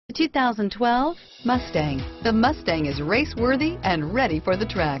2012 Mustang. The Mustang is race-worthy and ready for the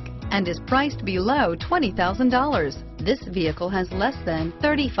track and is priced below $20,000. This vehicle has less than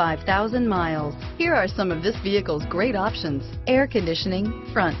 35,000 miles. Here are some of this vehicle's great options: air conditioning,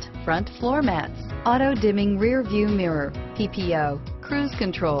 front floor mats, auto-dimming rear view mirror, PPO, cruise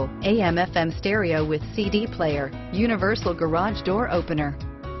control, AM/FM stereo with CD player, universal garage door opener,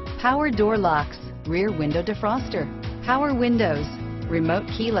 power door locks, rear window defroster, power windows, remote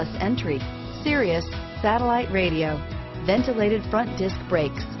keyless entry, Sirius satellite radio, ventilated front disc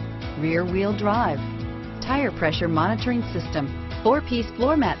brakes, rear wheel drive, tire pressure monitoring system, 4-piece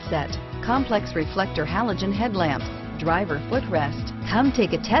floor mat set, complex reflector halogen headlamps, driver footrest. Come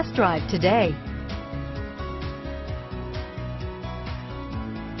take a test drive today.